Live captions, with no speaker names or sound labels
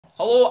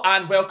Hello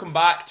and welcome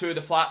back to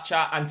the Flat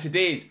Chat, and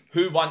today's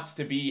Who Wants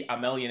to Be a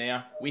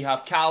Millionaire? We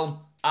have Callum,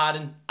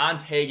 Aaron and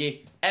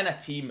Heggie in a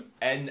team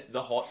in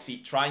the hot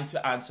seat trying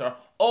to answer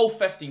all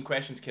 15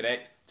 questions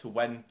correct to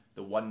win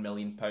the £1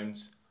 million.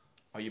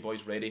 Are you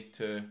boys ready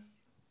to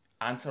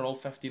answer all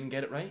 15 and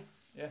get it right?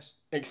 Yes.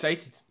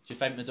 Excited. Do you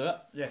think we do it?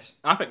 Yes.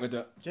 I think we do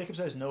it. Jacob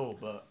says no,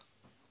 but...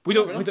 We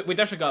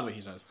disregard what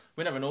he says.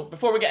 We never know.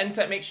 Before we get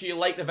into it, make sure you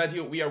like the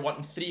video. We are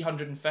wanting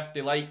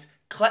 350 likes.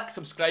 Click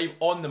subscribe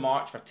on the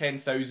march for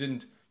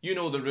 10,000. You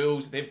know the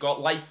rules. They've got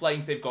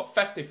lifelines. They've got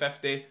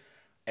 50-50.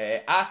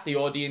 Ask the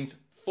audience.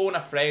 Phone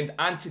a friend.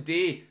 And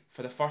today,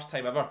 for the first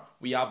time ever,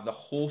 we have the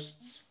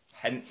host's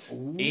hint.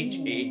 Ooh.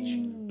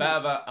 HH. Bit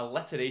of a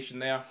alliteration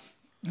there.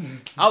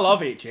 I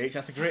love HH.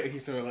 That's a great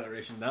piece of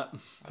alliteration, that.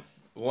 I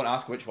won't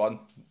ask which one.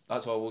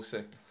 That's all we'll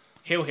say.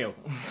 Hail, hail.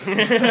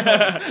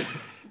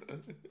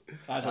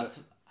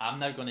 I'm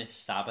now going to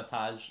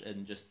sabotage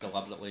and just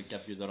deliberately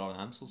give you the wrong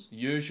answers.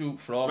 Usual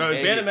from... Well,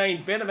 bear in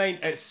mind,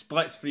 it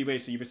splits three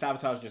ways, so you'll be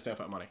sabotaging yourself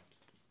out of money.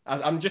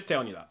 I'm just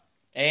telling you that.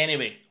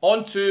 Anyway,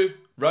 on to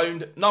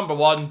round number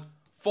 1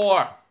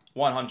 for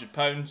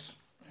 £100.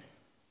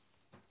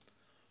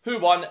 Who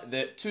won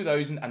the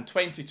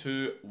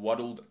 2022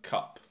 World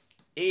Cup?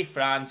 A,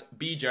 France,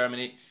 B,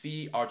 Germany,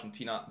 C,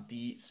 Argentina,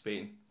 D,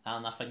 Spain.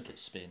 And I think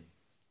it's Spain.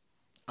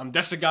 I'm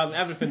disregarding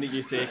everything that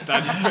you say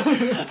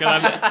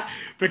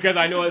because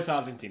I know it's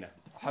Argentina.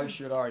 How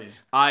sure are you?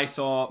 I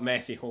saw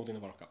Messi holding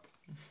the World Cup.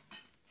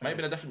 Might have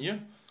been a different year.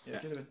 Yeah,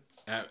 could have been.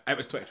 It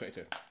was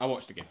 2022. I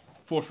watched the game.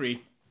 4-3.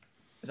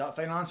 Is that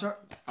the final answer?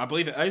 I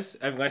believe it is,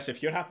 unless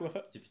if you're happy with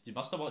it. You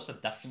must have watched a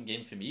different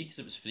game for me because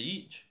it was 3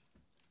 each.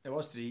 It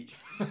was 3 each.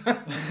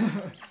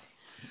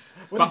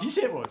 What did you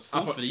say it was?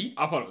 4-3?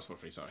 I thought it was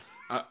 4-3, sorry.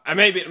 It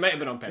might have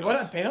been on penalties. You won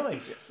it in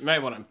penalties? It might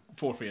have won it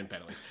 4-3 in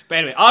penalties. But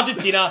anyway,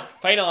 Argentina,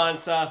 final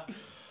answer.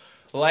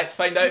 Let's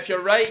find out if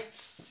you're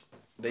right.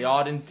 They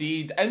are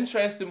indeed.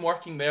 Interesting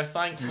working there,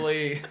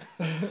 thankfully.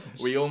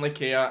 We only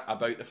care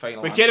about the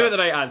final answer. We care about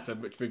the right answer,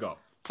 which we got.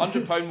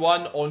 £100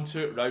 one, on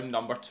to round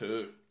number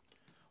 2.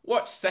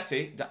 What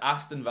city do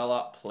Aston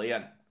Villa play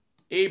in?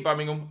 A,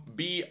 Birmingham,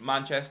 B,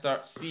 Manchester,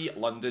 C,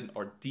 London,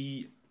 or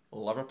D,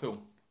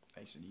 Liverpool?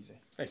 Nice and easy.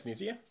 Nice and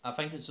easy, yeah. I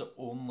think it's the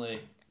only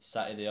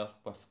city there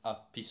with a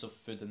piece of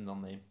food in their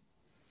name.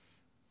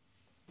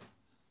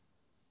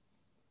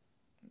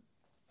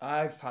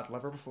 I've had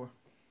liver before.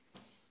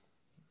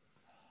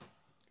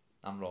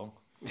 I'm wrong.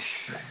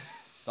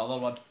 The other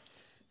one.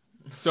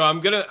 So I'm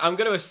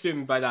gonna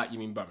assume by that you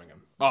mean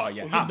Birmingham. Oh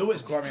yeah. Well, you know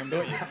it's Birmingham,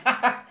 don't you?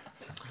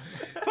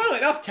 Funnily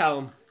enough,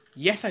 Callum.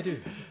 Yes, I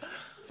do.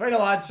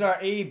 Final answer,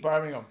 A,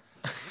 Birmingham.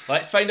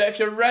 Let's find out if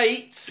you're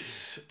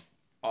right.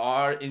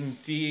 Are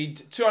indeed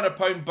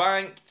 £200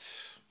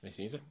 banked. Nice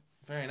and easy.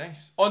 Very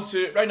nice. On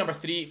to round number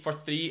 3 for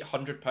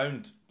 £300.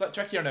 A bit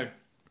trickier now.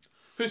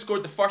 Who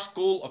scored the first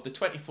goal of the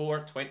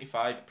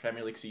 24-25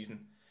 Premier League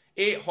season?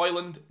 A,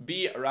 Højlund,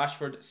 B,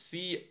 Rashford,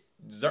 C,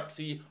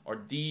 Xerxes, or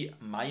D,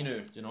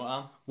 Mainu? Do you know what,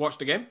 Anne? Watch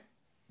the game.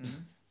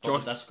 What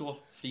was this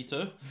score?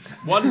 3-2?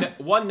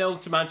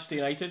 1-0 to Manchester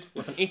United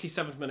with an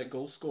 87th minute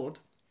goal scored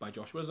by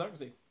Joshua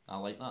Xerxes. I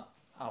like that.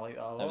 I like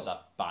that a lot. That was a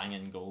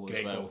banging goal Great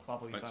as well. goal.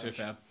 Lovely But finish.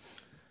 superb.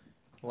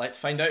 Let's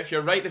find out if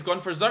you're right. They've gone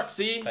for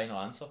Xerxes. Final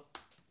answer.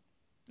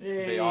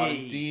 Yay. They are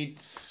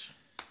indeed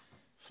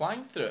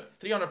flying through it.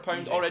 £300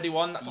 Easy. already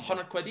won. That's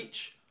 £100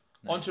 each.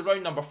 Nice. On to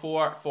round number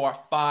 4 for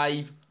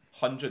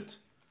 £500.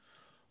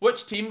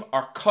 Which team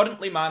are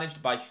currently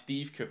managed by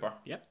Steve Cooper?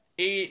 Yep.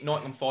 A,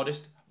 Nottingham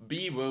Forest,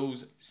 B,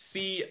 Wolves,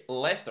 C,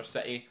 Leicester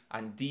City,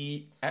 and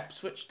D,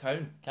 Ipswich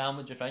Town. Cam,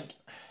 what do you think?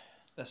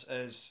 This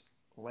is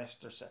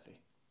Leicester City.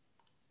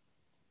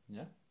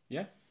 Yeah.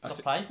 Yeah.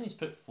 Surprised me he's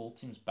put 4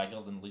 teams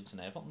bigger than Leeds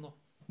and Everton though.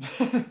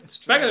 It's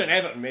true. Bigger than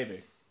Everton,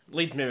 maybe.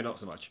 Leeds, maybe not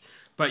so much.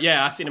 But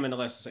yeah, I've seen him in the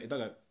Leicester City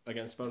dugout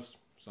against Spurs,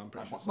 so I'm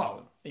pretty sure it's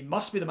Well, he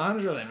must be the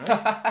manager then,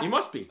 right? he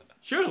must be,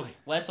 surely.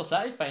 Leicester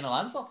City, final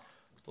answer.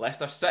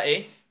 Leicester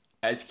City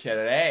is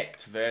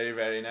correct. Very,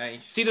 very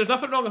nice. See, there's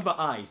nothing wrong with my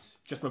eyes,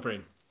 just my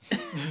brain.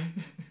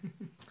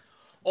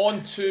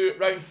 On to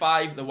round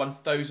 5, the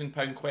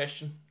 £1,000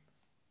 question.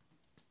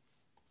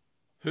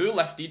 Who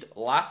lifted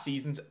last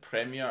season's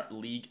Premier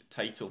League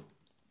title?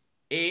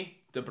 A,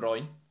 De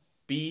Bruyne,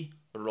 B,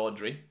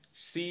 Rodri,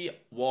 C,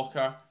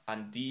 Walker,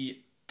 and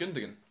D,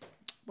 Gundogan.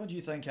 What do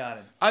you think,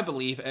 Aaron? I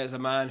believe it is a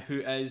man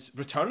who is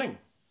returning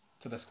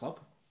to this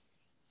club.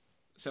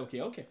 Silky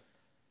Elke.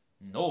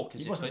 No,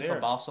 because he wasn't played there.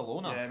 for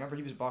Barcelona. Yeah, I remember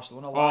he was at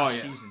Barcelona last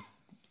yeah. season.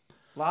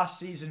 Last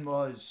season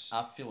was...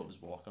 I feel it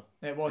was Walker.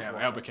 It was Yeah,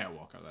 Walker. Elke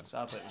Walker then.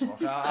 Sadly, it was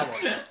Walker. I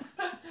watched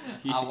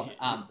it.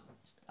 And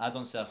I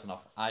don't say this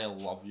enough. I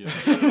love you.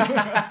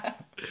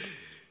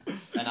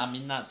 And I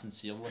mean that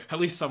sincerely. At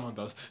least someone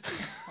does.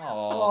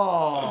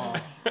 Oh,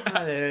 Oh,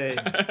 Aaron.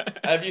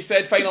 Have you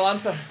said final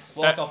answer?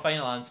 Walker,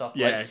 final answer.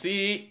 Yeah. Let's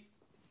see.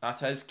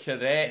 That is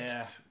correct.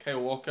 Yeah.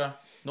 Kyle Walker.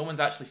 No one's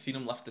actually seen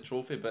him lift the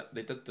trophy, but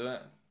they did do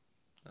it.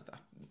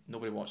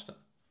 Nobody watched it.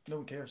 No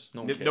one cares.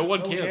 No one cares. No one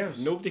No one cared.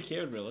 cares. Nobody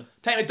cared, really.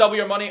 Time to double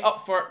your money,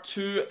 up for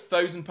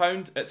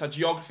 £2,000. It's a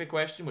geography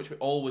question, which we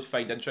always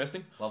find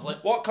interesting. Lovely.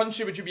 What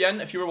country would you be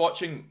in if you were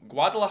watching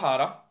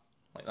Guadalajara,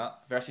 like that,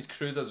 versus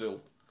Cruz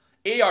Azul?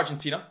 A,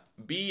 Argentina.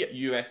 B,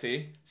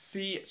 USA.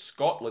 C,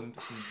 Scotland.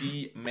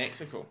 D,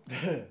 Mexico.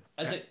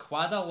 Is it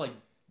Guadalajara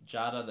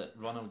that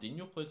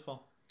Ronaldinho played for?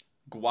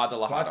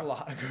 Guadalajara.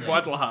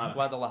 Guadalajara.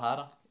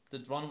 Guadalajara.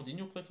 Did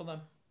Ronaldinho play for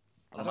them?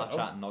 Or am I don't know.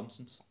 chatting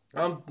nonsense?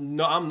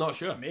 I'm not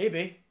sure.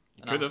 Maybe.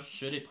 And Could I'm have.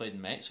 sure he played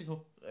in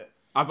Mexico.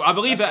 I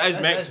believe That's- that is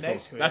that's Mexico.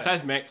 Mexico, That yeah.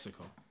 is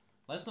Mexico.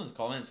 Let us know in the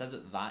comments, is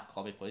it that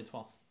club he played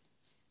for?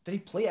 Did he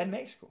play in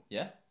Mexico?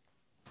 Yeah?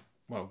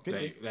 Well,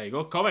 Could there you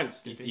go.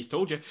 Comments. Could be. He's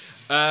told you.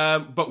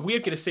 But we're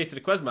going to say to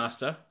the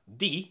Quizmaster,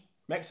 D,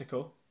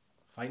 Mexico.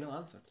 Final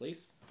answer,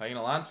 please.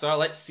 Final answer.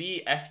 Let's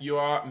see if you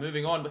are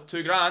moving on with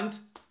 £2,000.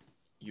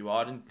 You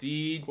are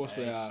indeed. Of course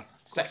they are.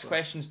 6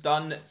 questions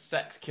done,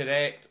 6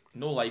 correct,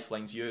 no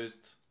lifelines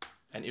used.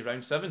 Into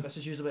round 7. This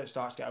is usually where it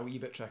starts to get a wee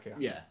bit trickier.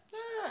 Yeah.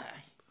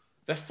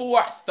 The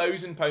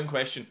 £4,000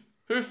 question.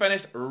 Who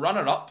finished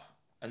runner-up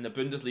in the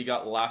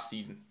Bundesliga last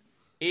season?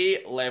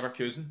 A,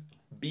 Leverkusen.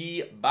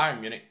 B,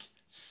 Bayern Munich.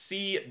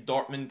 C,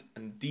 Dortmund.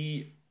 And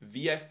D,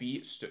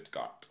 VfB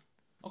Stuttgart.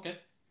 Okay.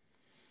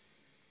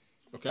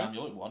 Okay. Damn,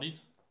 you look worried.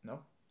 No?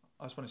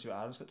 I just want to see what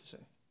Aaron's got to say.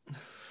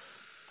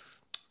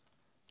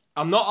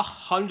 I'm not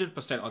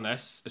 100% on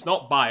this. It's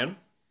not Bayern.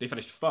 They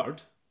finished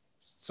third,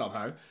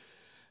 somehow.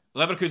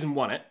 Leverkusen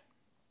won it.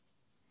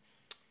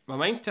 My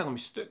mind's telling me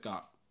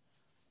Stuttgart.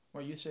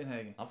 What are you saying,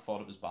 Hagen? I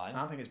thought it was Bayern.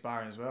 I think it's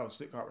Bayern as well.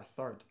 Stuttgart were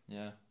third.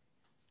 Yeah.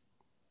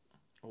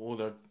 Oh,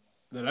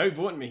 They're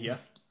outvoting me here.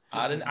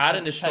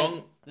 Aaron is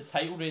strong. The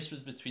title race was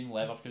between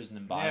Leverkusen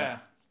and Bayern. Yeah.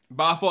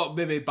 But I thought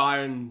maybe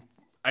Bayern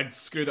had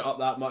screwed it up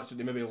that much that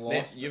they maybe Mate,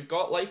 lost. you've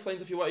got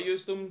lifelines if you want to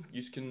use them.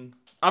 You can.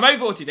 I'm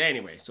outvoted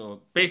anyway,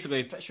 so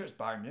basically... Pretty sure it's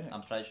Bayern Munich.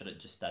 I'm pretty sure it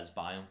just is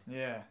Bayern.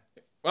 Yeah.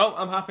 Well,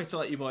 I'm happy to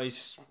let you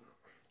boys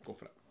go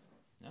for it.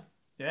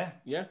 Yeah.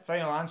 Yeah?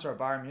 Final answer,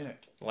 Bayern Munich.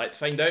 Let's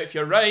find out if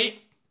you're right.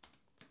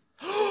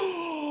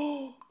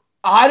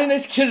 Aaron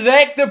is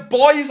correct. The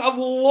boys have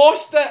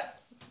lost it.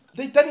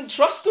 They didn't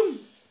trust him.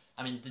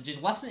 I mean, did you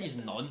listen to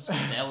his nonsense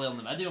earlier in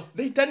the video?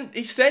 They didn't.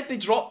 He said they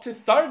dropped to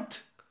third.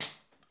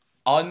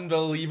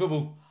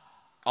 Unbelievable.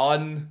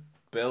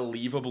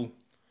 Unbelievable.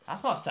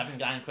 That's not a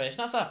 £7,000 question.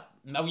 That's a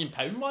 £1 million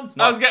one.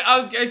 I was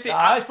gonna say...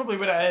 That's probably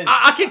what it is.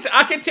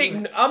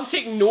 I'm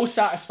taking no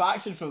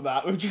satisfaction from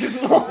that. We've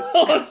just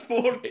lost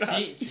 4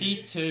 grand.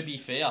 See, to be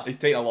fair. He's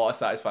taking a lot of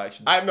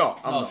satisfaction. I'm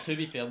not. To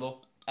be fair though,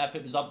 if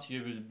it was up to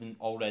you, we would have been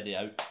already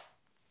out.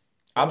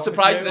 I'm What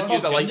surprised was you the didn't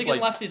use a Gundogan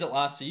lifeline. lifted it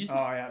last season.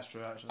 Oh, yeah, that's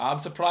true, actually. I'm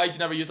surprised you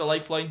never used a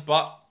lifeline,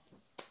 but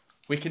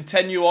we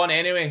continue on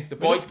anyway. The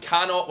boys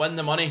cannot win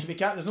the money. So we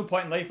can't, there's no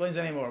point in lifelines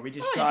anymore. We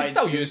just You try can and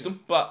still see- use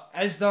them, but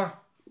Is there?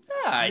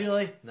 aye.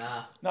 Really?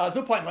 Nah. No, there's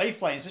no point in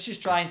lifelines. Let's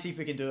just try and see if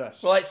we can do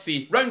this. Well, let's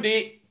see. Round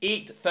 8,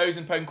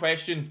 £8,000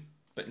 question,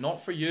 but not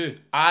for you.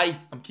 I'm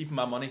keeping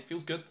my money.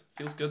 Feels good.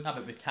 Feels good. Nah,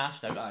 but we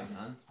cashed out that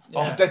man.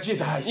 Oh, did you?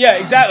 Aye. Yeah,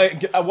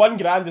 exactly. A 1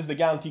 grand is the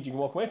guaranteed you can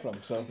walk away from.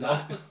 So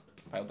Exactly.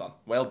 Well done.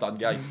 Well done,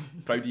 guys.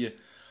 Proud of you.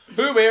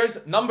 Who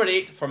wears number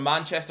 8 for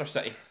Manchester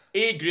City?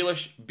 A,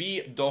 Grealish.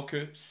 B,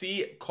 Doku.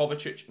 C,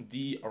 Kovacic.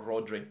 D,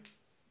 Rodri.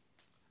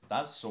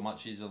 That's so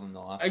much easier than the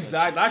last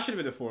exactly, that should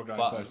have been the 4 grand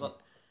But question.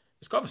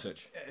 It's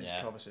Kovacic. It's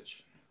Yeah.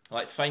 Kovacic.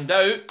 Let's find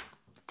out.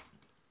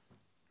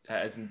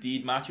 It is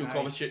indeed Mateo Nice.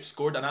 Kovacic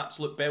scored an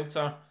absolute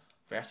belter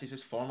versus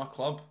his former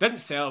club. Didn't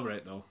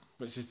celebrate though,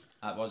 which is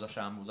That was a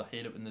shambles. I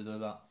hate it when they do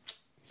that.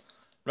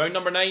 Round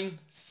number 9,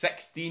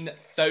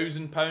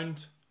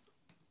 £16,000.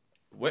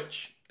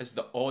 Which is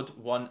the odd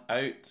one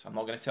out? I'm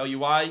not going to tell you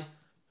why.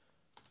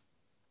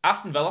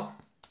 Aston Villa,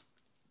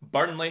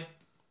 Burnley,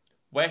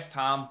 West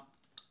Ham,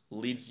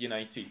 Leeds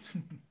United.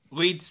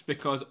 Leeds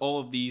because all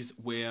of these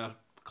wear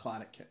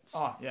claret kits.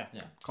 Oh, yeah.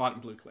 Claret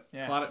and blue kit.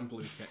 Yeah. Claret and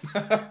blue kits.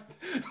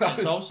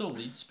 It's also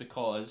Leeds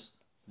because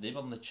they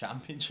won the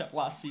championship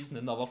last season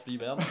and another 3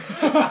 Burnley.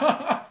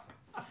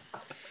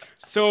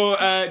 So,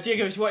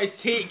 Jacob, if you want to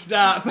take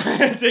that,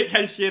 take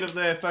his share of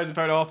the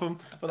 £1,000 off him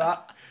for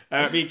that,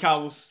 me and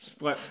Cal will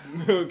split.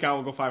 Cal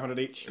will go 500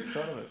 each.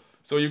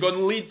 So you're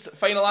going Leeds,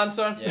 final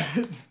answer? Yeah.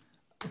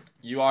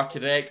 You are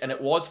correct, and it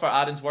was for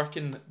Aaron's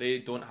working. They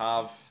don't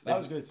have... That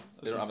was good.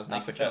 They don't have as I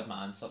nice a preferred kit.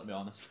 my answer, to be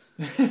honest.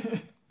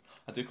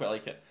 I do quite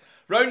like it.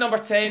 Round number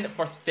 10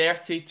 for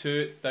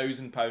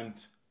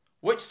 £32,000.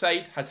 Which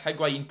side has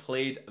Higuain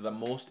played the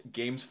most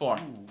games for?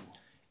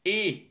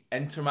 A,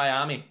 Inter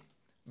Miami.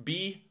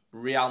 B,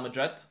 Real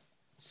Madrid.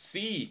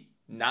 C,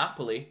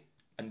 Napoli.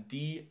 And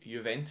D,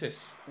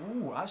 Juventus.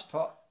 Ooh, that's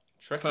tough.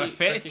 Tricky, For a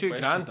tricky 32 question.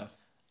 grander.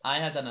 I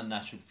had an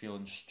initial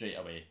feeling straight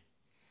away.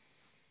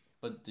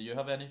 But do you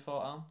have any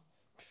thought, Alan?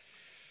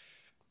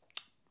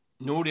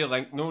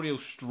 No real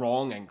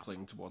strong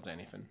inkling towards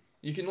anything.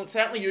 You can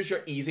certainly use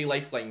your easy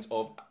lifelines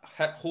of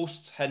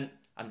hosts, hint,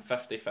 and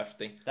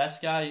 50-50. This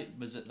guy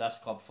was at this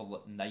club for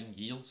like 9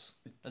 years.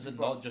 Is it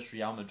not just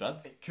Real Madrid?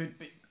 It could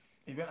be.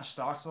 He went a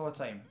starter all the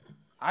time.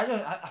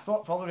 I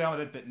thought probably Real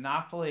Madrid, but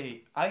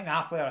Napoli. I think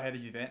Napoli are ahead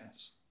of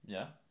Juventus.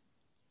 Yeah.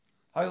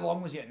 How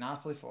long was he at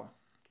Napoli for?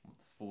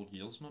 4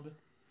 years maybe.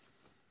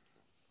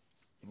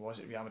 He was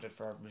at Real Madrid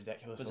for a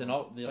ridiculous. Was he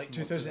not there like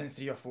from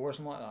 2003 or 4 or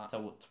something like that?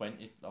 Till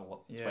 20 or 12?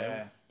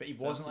 Yeah, but he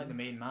wasn't like the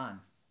main man.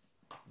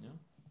 Yeah.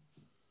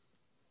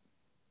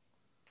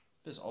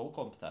 But it's all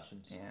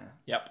competitions. Yeah.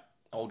 Yep,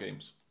 all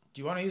games.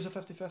 Do you want to use a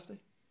 50-50?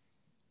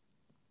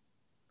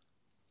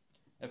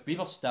 If we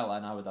were still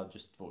in, I would have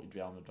just voted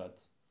Real Madrid.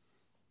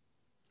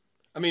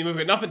 I mean, we've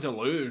got nothing to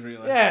lose,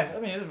 really. Yeah, I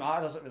mean, it doesn't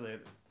matter, does it really?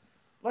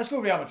 Let's go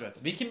Real Madrid.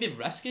 We can be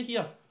risky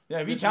here.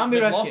 Yeah, we can be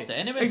risky. Lost it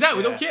anyway. Exactly,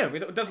 we Yeah. don't care.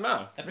 It doesn't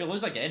matter. If we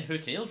lose again, who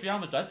cares? Real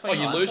Madrid. Oh, you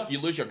final lose answer. you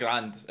lose your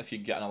grand if you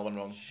get another one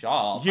wrong. Shut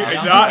up. You-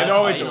 Real no, Madrid,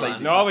 no, we final don't.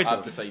 answer. No, we I've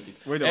don't. decided.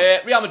 We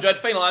don't. Real Madrid,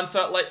 final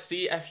answer. Let's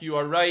see if you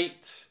are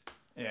right.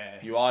 Yeah.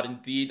 You are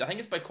indeed. I think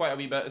it's by quite a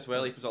wee bit as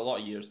well. He was a lot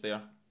of years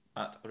there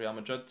at Real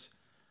Madrid.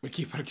 We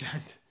keep our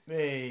grand.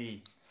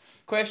 Hey.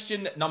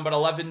 Question number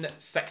 11,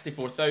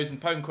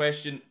 £64,000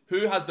 question.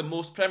 Who has the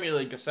most Premier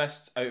League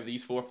assists out of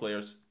these 4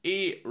 players?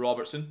 A.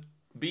 Robertson,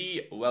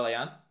 B.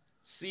 Willian,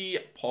 C.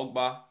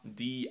 Pogba,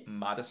 D.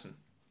 Maddison.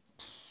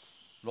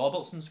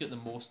 Robertson's got the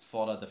most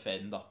for a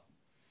defender.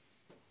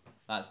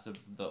 That's the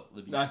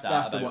wee That's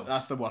stat the about him.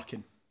 that's the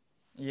working.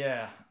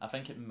 Yeah. I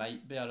think it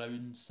might be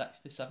around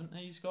 60, 70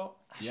 he's got.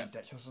 That's Yep.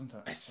 ridiculous, isn't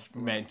it? It's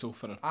mental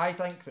for her. I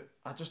think that.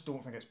 I just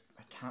don't think it's.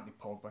 It can't be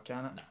Pogba,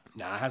 can it?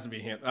 Nah, it hasn't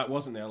been here. That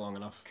wasn't there long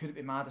enough. Could it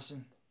be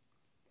Maddison?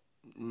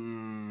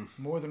 Mm.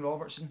 More than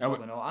Robertson? I would-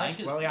 Probably not. I I think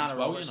think it's Willian or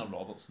Willian Robertson. or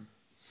Robertson.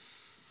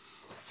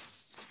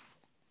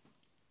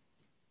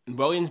 And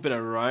William's been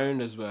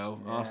around as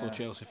well. Yeah. Arsenal,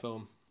 Chelsea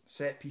film.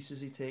 Set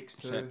pieces he takes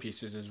too. Set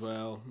pieces as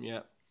well.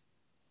 Yeah.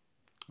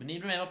 We need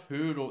to remember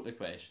who wrote the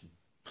question.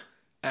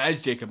 It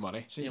is Jacob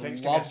Murray. So He you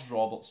think loves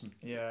Robertson.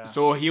 Yeah.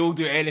 So he'll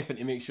do anything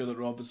to make sure that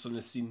Robertson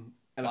is seen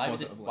in a Why would,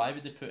 positive light. why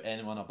would they put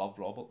anyone above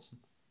Robertson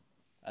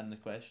in the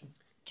question?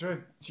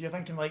 True. So you're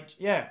thinking like,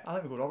 yeah, I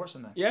think we go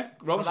Robertson then. Yeah,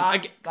 Robertson. that- I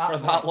get- that- For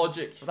that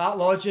logic, For that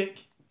logic,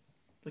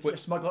 look at Wait. your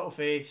smug little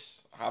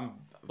face. I'm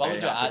What very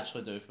would you happy.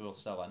 actually do if we were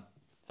still in?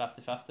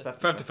 50-50?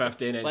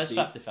 50-50 and then Let's see.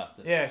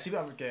 50-50. Yeah, see what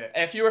I would get.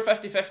 If you were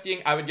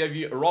 50-50ing, I would give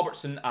you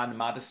Robertson and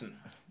Maddison.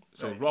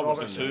 So Right,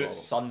 Robertson. Robertson. Two and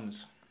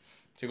sons.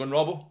 So you're going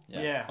Robbo?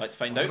 Yeah. Let's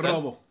find out then.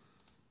 Robbo.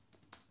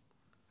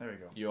 There we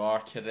go. You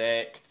are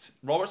correct.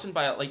 Robertson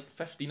by like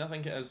 15, I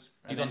think it is.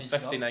 And He's then on he's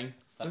got- 59.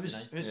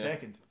 Who's 59. Yeah.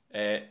 second?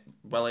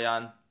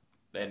 Willian,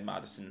 then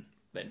Maddison,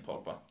 then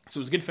Pogba. So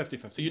it was a good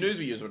 50-50. So you knew what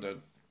you were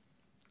doing.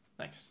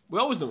 Nice. We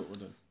always know what we're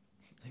doing.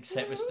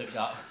 Except we stuck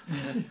that.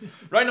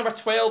 Round number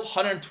 12,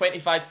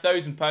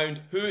 £125,000.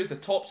 Who is the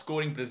top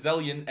scoring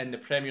Brazilian in the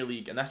Premier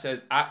League? And this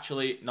is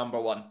actually number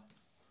 1.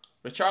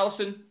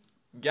 Richarlison,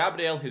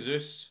 Gabriel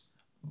Jesus,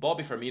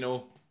 Bobby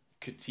Firmino,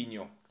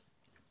 Coutinho.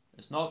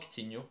 It's not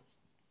Coutinho.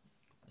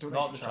 It's Don't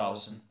not think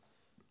Richarlison.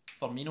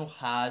 Firmino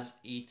has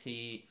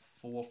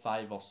 84,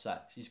 5 or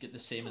 6. He's got the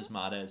same as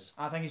Mahrez.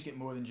 I think he's getting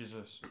more than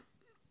Jesus.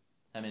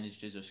 How many's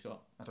Jesus got?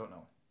 I don't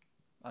know.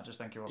 I just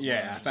think he will.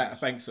 Yeah, I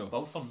think so.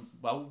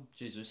 Will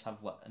Jesus have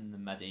in the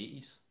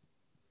mid-80s?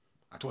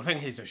 I don't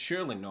think he's a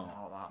surely not.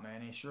 Not that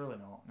many. Surely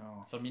not.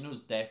 No. Firmino's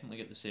definitely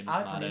got the same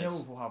I as think Mahrez.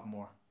 Firmino will have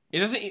more. He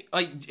doesn't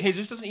like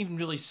Jesus doesn't even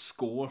really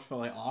score for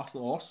like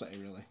Arsenal or City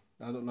really.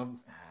 I don't know.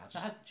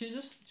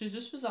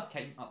 Jesus was a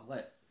kind of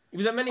like He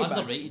was a mini bag.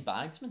 underrated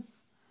bagsman.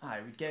 Aye,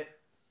 we'd get.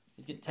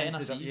 He'd get 10 a Into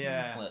the- season.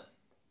 yeah. Like,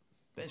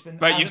 But it's been.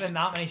 But Has you've it been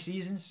that many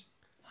seasons?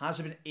 Has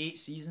it been 8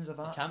 seasons of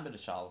it that? can't be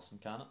Richarlison,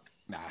 can it?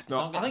 Nah, it's It's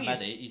not. not I think mid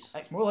it's- 80s.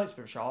 It's more likely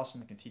to be Richarlison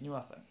than Continue,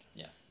 I think.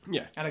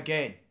 Yeah. And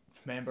again,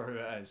 remember who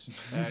it is.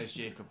 It's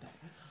Jacob.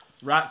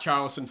 Rat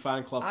Charleston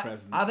fan club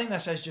president. I think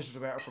this is just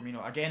Roberto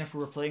Firmino. Again, if we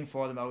were playing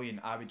for the million,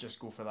 I would just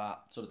go for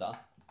that. So would I. I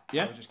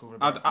Yeah. would just go for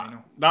Roberto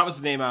Firmino. That was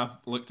the name I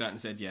looked at and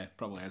said, yeah,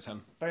 probably is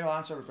him. Final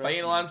answer. Roberto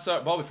Final Firmino.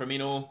 answer, Bobby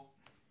Firmino.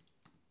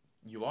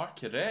 You are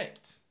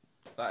correct.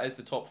 That is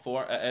the top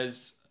 4. It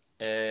is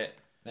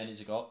Many's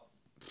he got?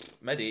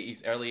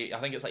 mid-80s, early. I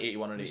think it's like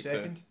 81 or Who's 82.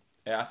 second?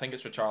 I think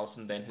it's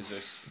Richarlison, then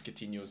Jesus, and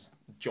Coutinho's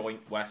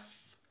joint with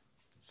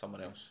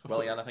someone else.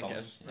 Willian, I think it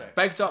is. Yeah. Right.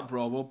 Bigs up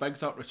Robbo,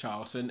 bigs up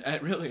Richarlison.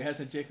 It really is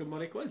a Jacob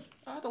Murray quiz.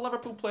 The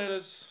Liverpool player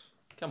is...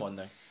 Come on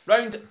now.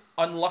 Round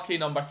unlucky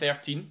number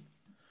 13.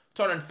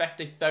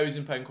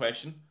 £250,000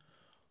 question.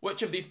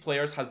 Which of these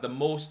players has the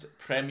most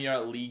Premier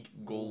League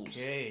goals?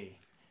 Okay.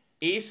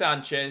 A.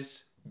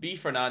 Sanchez, B.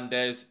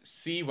 Fernandez,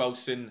 C.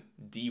 Wilson,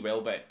 D.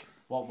 Welbeck.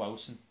 What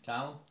Wilson?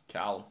 Callum?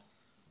 Cal.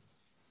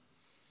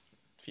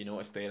 If you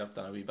noticed there, I've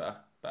done a wee bit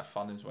of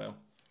fun as well.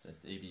 The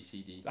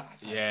ABCD.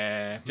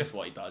 Yeah. Just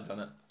what he does, isn't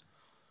it?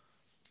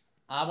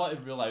 I want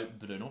to rule out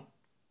Bruno.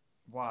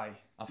 Why?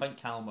 I think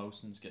Callum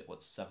Wilson's got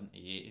what 70,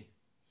 80.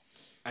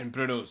 And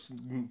Bruno's...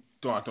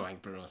 I don't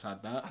think Bruno's had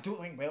I that. don't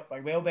think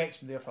Welbeck's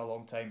been there for a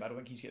long time, but I don't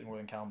think he's getting more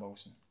than Callum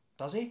Wilson.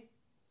 Does he?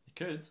 He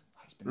could.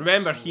 He's been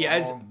Remember, there so he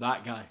is long.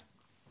 that guy.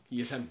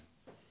 He is him.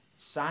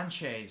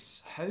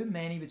 Sanchez. How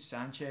many would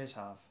Sanchez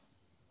have?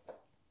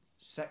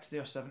 60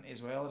 or 70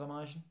 as well, I'd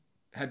imagine.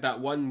 Had that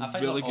one I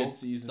think really they're good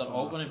season. They're for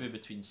all going to Arsenal. be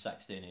between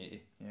 60 and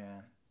 80. Yeah.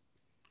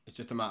 It's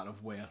just a matter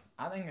of where.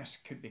 I think this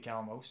could be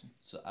Callum Wilson.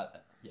 So,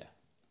 yeah.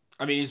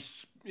 I mean,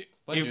 he's...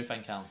 What do you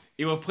think, Callum?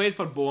 He will have played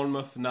for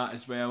Bournemouth and that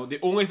as well.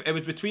 It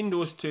was between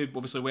those two,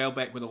 obviously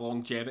Welbeck with the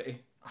longevity.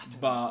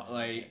 But,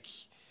 like...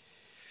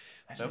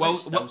 Well,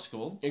 still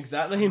scoring.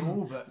 Exactly.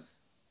 No, but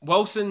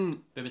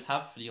Wilson... We would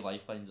have 3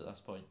 lifelines at this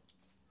point.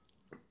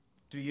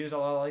 do we use a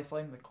lot of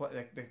lifeline?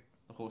 The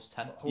host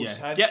hint. host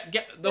hint?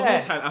 Get the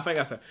host hint. I think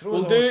that's it. Throw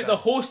We'll the do host the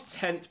host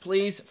hint,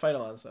 please.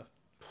 Final answer.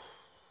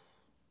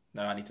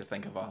 Now I need to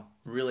think of a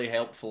really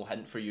helpful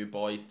hint for you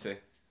boys to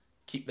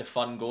keep the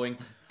fun going.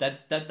 Did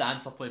the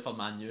answer play for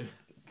Man U?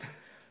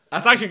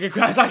 That's actually good.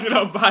 That's actually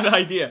not a bad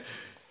idea.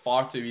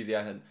 Far too easy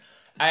a hint.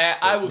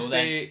 I will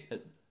say...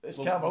 It's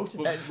Callum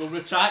Wilson. We'll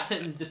retract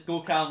it and just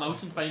go Callum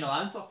Wilson. Final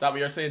answer. Is that what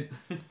you're saying?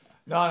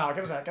 No,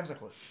 give us a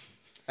clue.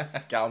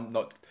 Callum,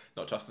 not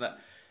trusting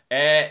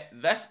it.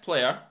 This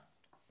player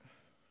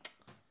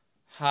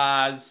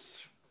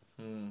has...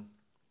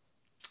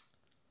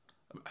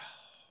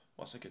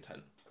 What's a good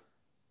hint?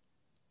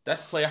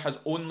 This player has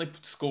only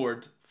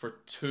scored for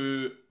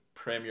 2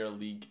 Premier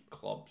League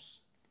clubs.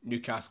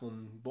 Newcastle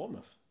and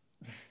Bournemouth.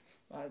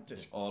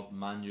 Or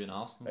Man U and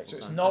Arsenal. Right, so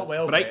it's Sanchez. not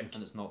Welbeck.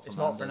 And it's not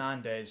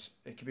Fernandes.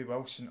 It could be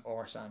Wilson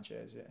or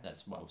Sanchez. Yeah.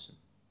 That's Wilson.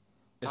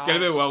 It's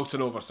going to be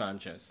Wilson over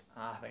Sanchez.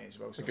 I think it's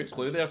Wilson. It's a good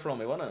clue there from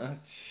me, wasn't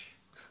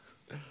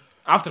it?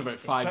 After about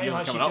 5 Pretty years of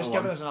much coming up just with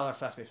giving one. us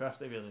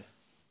another 50-50, really.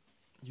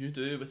 You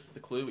do with the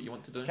clue what you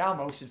want to do. Callum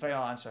Wilson,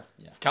 final answer.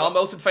 Yeah. Callum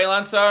Wilson, final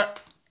answer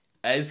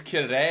is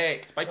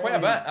correct by quite a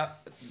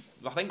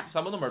bit. I think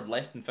some of them are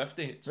less than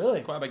 50. It's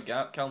Really? quite a big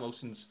gap. Callum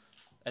Wilson's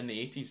in the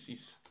 80s.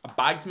 He's a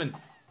bagsman.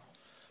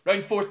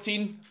 Round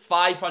 14,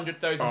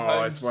 £500,000.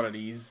 Oh, it's one of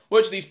these.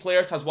 Which of these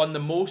players has won the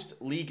most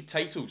league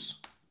titles?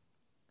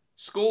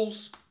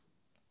 Scholes,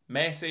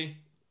 Messi,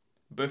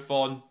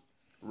 Buffon,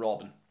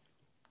 Robin.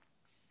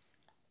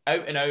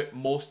 Out and out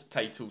most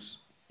titles,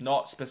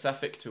 not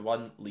specific to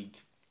one league.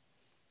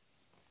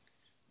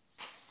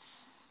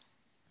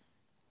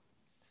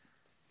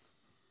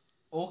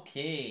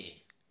 Okay.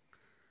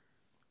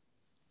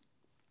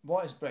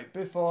 What is right?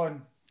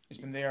 Buffon has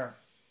been there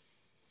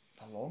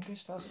the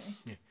longest, hasn't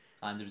he?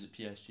 And he was at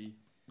PSG.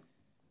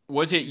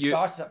 Was it He you?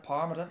 started at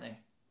Parma, didn't he?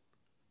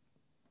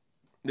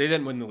 They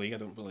didn't win the league, I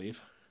don't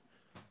believe.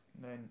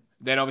 And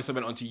Then obviously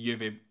went on to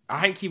Juve.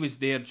 I think he was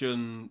there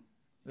during...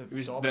 then It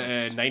was the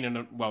dominance. 9 in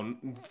a... Well,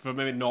 for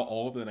maybe not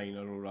all of the 9 in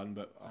a row run,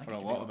 but I think for a it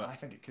could lot be- of it. I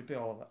think it could be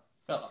all of it.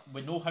 Well,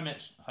 we know how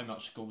much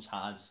Scholes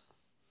has.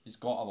 He's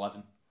got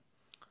 11.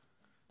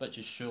 Which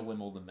is surely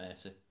more than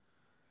Messi.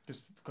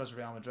 Because of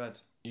Real Madrid.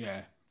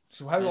 Yeah.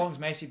 So how long has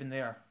Messi been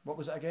there? What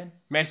was it again?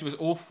 Messi was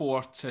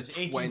 04 to It's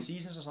 18 20...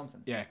 seasons or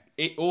something. Yeah,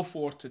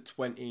 04 to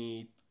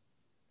 20...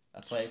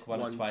 Athletic won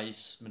Once. it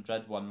twice.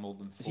 Madrid won more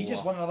than 4. Has he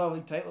just won another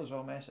league title as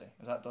well, Messi?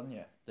 Is that done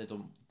yet? They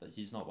don't.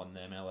 He's not won the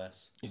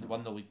MLS. He's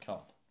won the League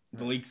Cup,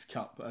 The League's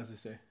Cup, as they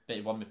say. but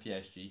he won with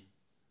PSG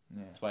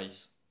Yeah.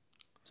 twice.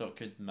 So it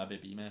could maybe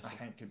be Messi. I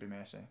think it could be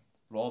Messi.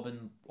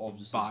 Robin,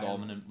 obviously Bayern.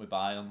 dominant with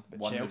Bayern. But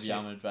Won with Chelsea.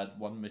 Real Madrid.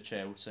 Won with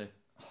Chelsea.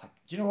 Do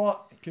you know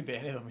what? It could be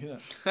any of them,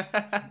 couldn't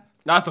it?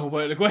 That's the whole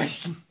point of the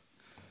question.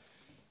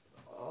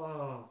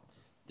 Oh.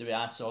 Do we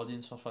ask the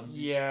audience for fun?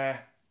 Yeah.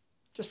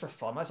 Just for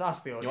fun. Let's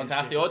ask the audience. You want to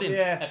ask the audience?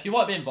 Yeah. If you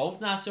want to be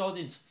involved in Ask the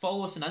Audience,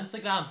 follow us on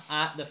Instagram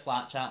at the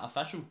Flat Chat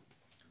Official.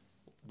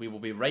 We will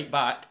be right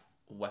back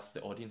with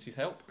the audience's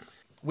help.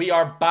 We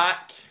are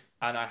back,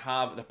 and I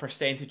have the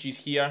percentages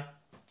here.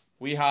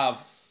 We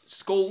have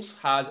Scholes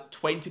has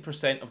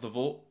 20% of the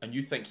vote, and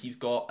you think he's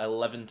got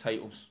 11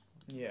 titles.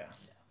 Yeah.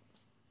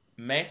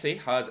 Messi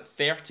has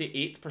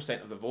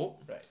 38% of the vote.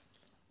 Right.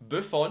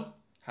 Buffon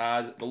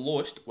has the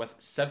lowest with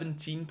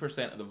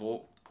 17% of the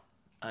vote,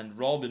 and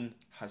Robin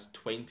has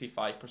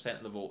 25%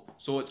 of the vote.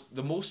 So it's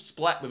the most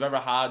split we've ever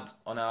had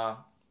on a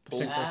poll.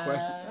 Particular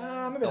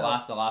question. Maybe The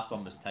not. last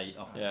one was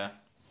tighter. Yeah,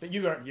 But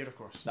you weren't here, of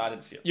course. no, I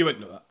didn't see it. You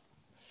wouldn't know that.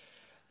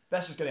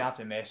 This is going to have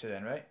to be Messi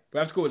then, right? We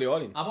have to go with the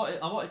audience. I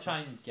want to try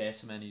and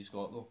guess how many he's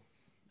got though.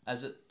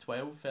 Is it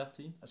 12,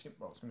 13? It's going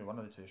to be one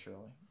of the two,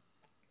 surely.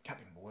 Can't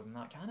be more than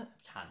that, can it?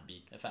 Can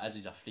be. If it is,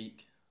 he's a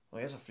freak. Well,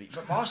 he is a freak.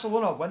 But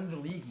Barcelona won the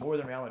league more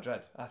than Real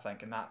Madrid, I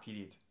think, in that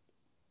period.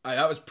 Aye,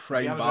 that was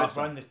prime Real Madrid Barca.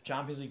 won the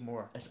Champions League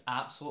more. It's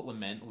absolutely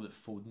mental that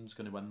Foden's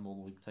going to win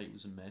more league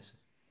titles than Messi.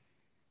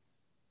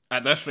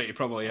 At this rate, he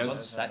probably He's on is.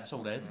 6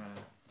 already.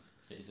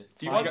 Crazy.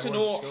 Do you Five want to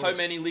goals know and how goals.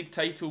 many league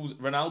titles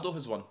Ronaldo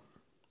has won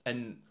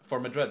for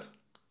Madrid?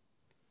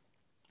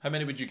 How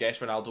many would you guess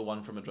Ronaldo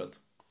won for Madrid?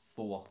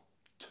 4.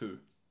 2.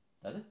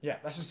 Did he? Yeah,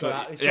 this is So,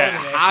 got it's yeah,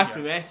 got to be it Messi. has to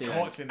be here. Messi, It's then.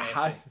 got to be It Messi.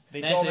 has to-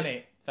 They Messi.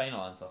 dominate.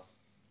 Final answer.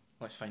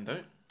 Let's find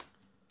out.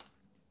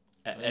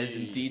 It is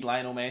Hey. indeed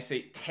Lionel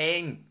Messi.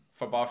 10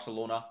 for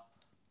Barcelona,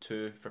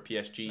 2 for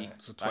PSG.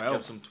 Right. So That 12.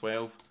 gives them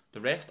 12.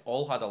 The rest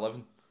all had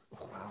 11.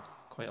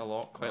 Quite a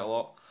lot, quite a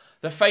lot.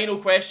 The final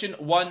question,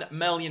 £1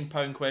 million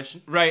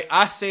question. Right,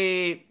 I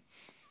say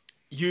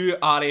you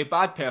are a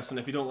bad person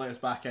if you don't let us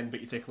back in, but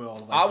you take away all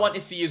of our I want to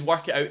points. see you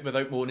work it out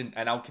without moaning,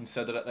 and I'll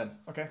consider it then.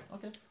 Okay.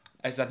 Okay.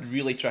 It's a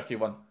really tricky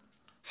one.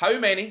 How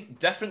many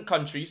different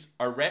countries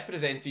are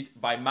represented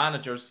by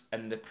managers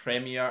in the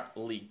Premier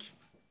League?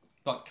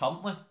 But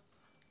currently,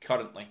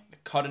 Currently, the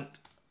current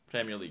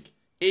Premier League.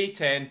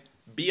 A10,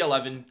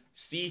 B11,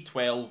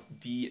 C12,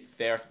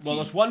 D13. Well,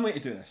 there's one way to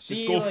do this. See,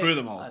 Just go like- through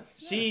them all.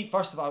 See,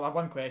 first of all, I have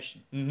one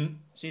question. Mm-hmm.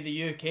 See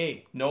the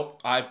UK. Nope,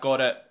 I've got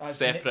it As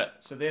separate.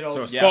 So they're all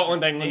So yeah.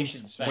 Scotland, England,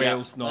 nations. Wales,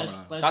 let's, Northern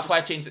Ireland. let's, That's why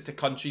I changed it to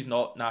countries,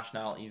 not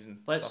nationalities and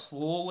let's stuff.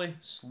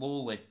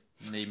 slowly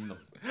name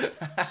them.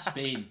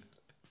 Spain,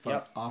 For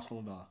Yep. Arsenal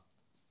and Villa.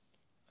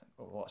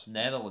 Oh, what's?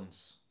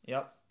 Netherlands.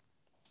 Yep.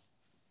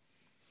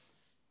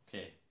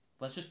 Okay,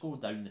 let's just go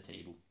down the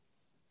table.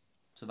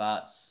 So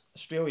that's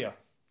Australia.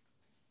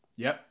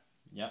 Yep.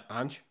 yep.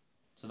 Ange.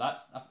 So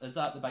that's is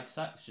that the big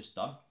six just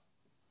done?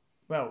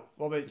 Well,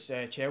 what about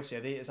Chelsea?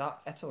 Are they? Is that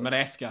Italy?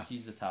 Maresca.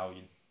 He's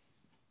Italian.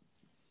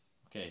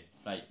 Okay,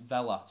 right.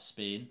 Villa,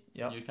 Spain.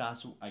 Yep.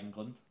 Newcastle,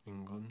 England.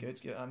 England. Good.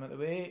 Get them out of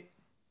the way.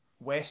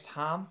 West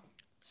Ham.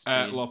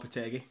 Spain.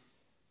 Lopetegui.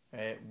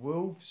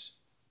 Wolves.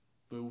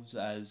 Wolves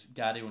as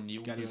Gary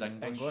O'Neill, Gary who's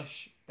O'Neill.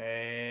 English.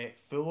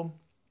 Fulham.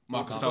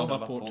 Marcus Portugal.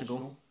 Silva,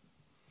 Portugal.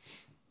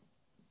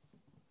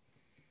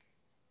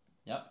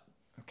 Yep.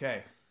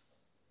 Okay.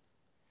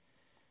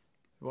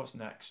 What's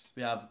next?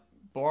 We have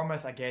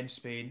Bournemouth against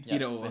Spain. yep,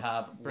 Get it over. we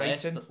have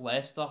Brighton.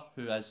 Leicester,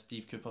 who has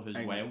Steve Cooper, who's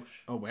England. Welsh.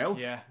 Oh, Welsh.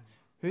 Yeah.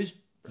 Who's? Is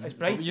What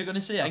Brighton? were you going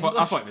to say? I English?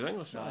 thought it was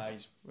English. Nah,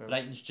 he's Welsh.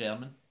 Brighton's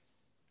German.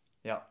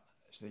 Yeah,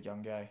 it's the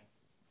young guy.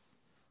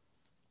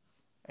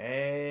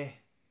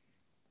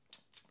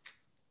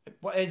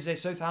 What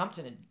is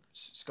Southampton in Oh,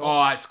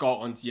 Scotland? it's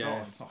Scotland,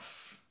 yeah. Scotland.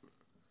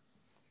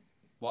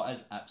 What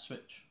is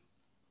Ipswich?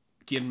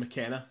 Kieran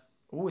McKenna.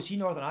 Oh, is he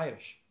Northern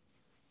Irish?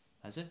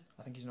 Is it?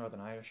 I think he's Northern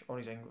Irish, or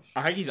he's English.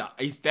 I think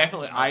he's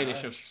definitely He's not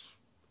Irish. Irish.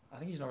 I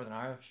think he's Northern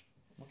Irish.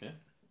 Okay.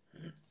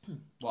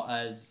 What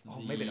is the?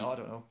 Oh, maybe not. I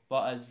don't know.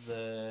 What is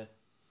the?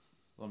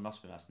 Well, there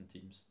must be missing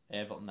teams.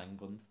 Everton,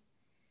 England.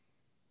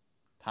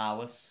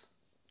 Palace.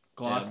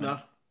 Glasner. German.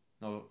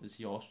 No, is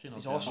he Austrian? Or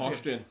He's German? Austrian.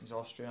 Austrian. He's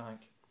Austrian, I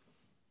think.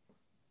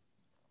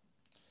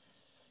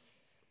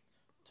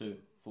 2,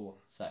 4,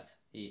 6,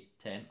 8,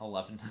 10,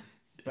 11.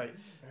 Right.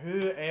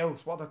 Who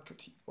else? What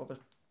other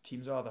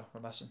teams are there we're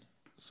missing?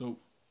 So,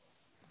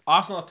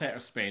 Arsenal attack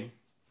of Spain.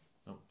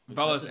 No,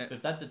 Villa's we've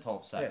did the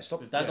top 6. Yeah, stop-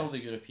 we've did yeah. all the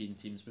European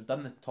teams. We've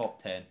done the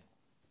top 10.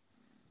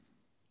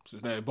 So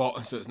it's now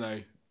bottom. So it's now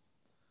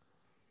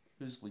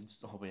Who's Leeds?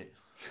 Oh wait.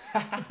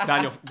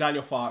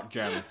 Daniel Fark,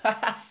 German.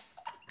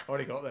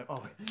 Already got them.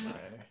 Oh wait. It's all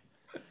right, anyway.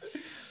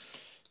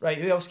 Right.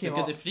 Who else We've came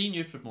got up? the 3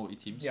 new promoted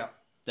teams. Yeah.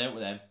 Dealt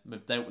with them.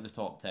 We've dealt with the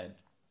top 10.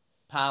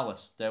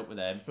 Palace dealt with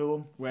them.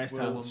 Fulham, West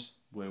Ham. Wolves,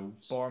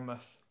 Wolves,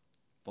 Bournemouth.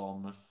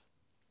 Bournemouth,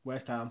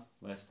 West Ham.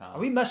 West Ham. Are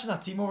we missing a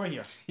team over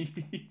here?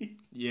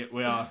 Yeah,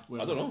 we are.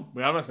 I don't know.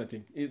 We are missing a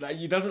team.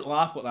 He doesn't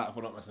laugh at that if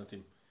we're not missing a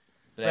team.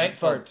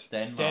 Brentford,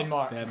 Denmark.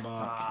 Denmark.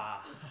 Denmark.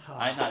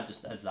 I think that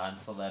just is the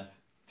answer then.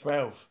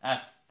 12.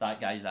 If that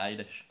guy's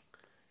Irish.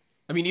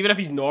 I mean, even if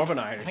he's Northern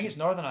I Irish, think it's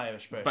Northern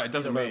Irish, but but it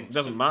doesn't either way. matter. It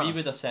doesn't We matter.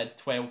 would have said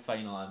 12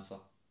 final answer.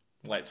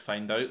 Let's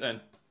find out then.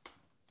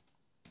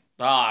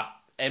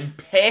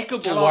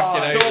 Impeccable Come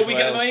working on. out. So as we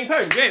well. get the £1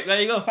 million. Great,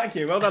 there you go. Thank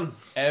you. Well done.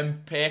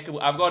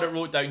 Impeccable. I've got it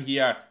wrote down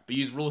here, but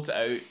you wrote it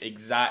out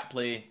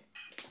exactly.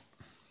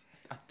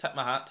 I tip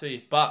my hat to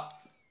you, but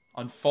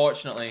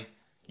unfortunately,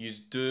 you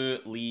do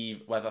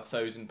leave with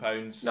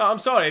 £1,000. No, I'm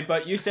sorry,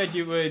 but you said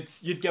you'd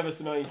give us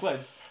the £1 million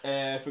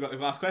if we got the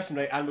last question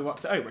right, and we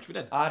worked it out, which we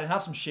did. I didn't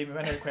have some shame. We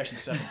went out of question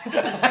 7.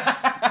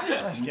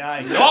 This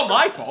guy. Not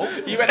my fault.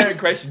 You went out in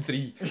question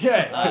 3.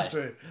 Yeah, that's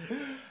true.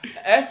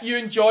 If you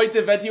enjoyed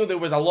the video, there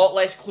was a lot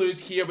less clues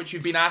here, which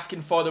you've been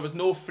asking for. There was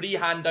no free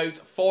handouts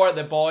for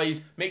the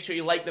boys. Make sure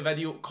you like the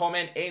video,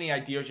 comment any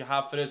ideas you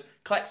have for us,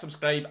 click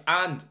subscribe,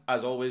 and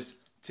as always,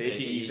 take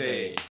it easy.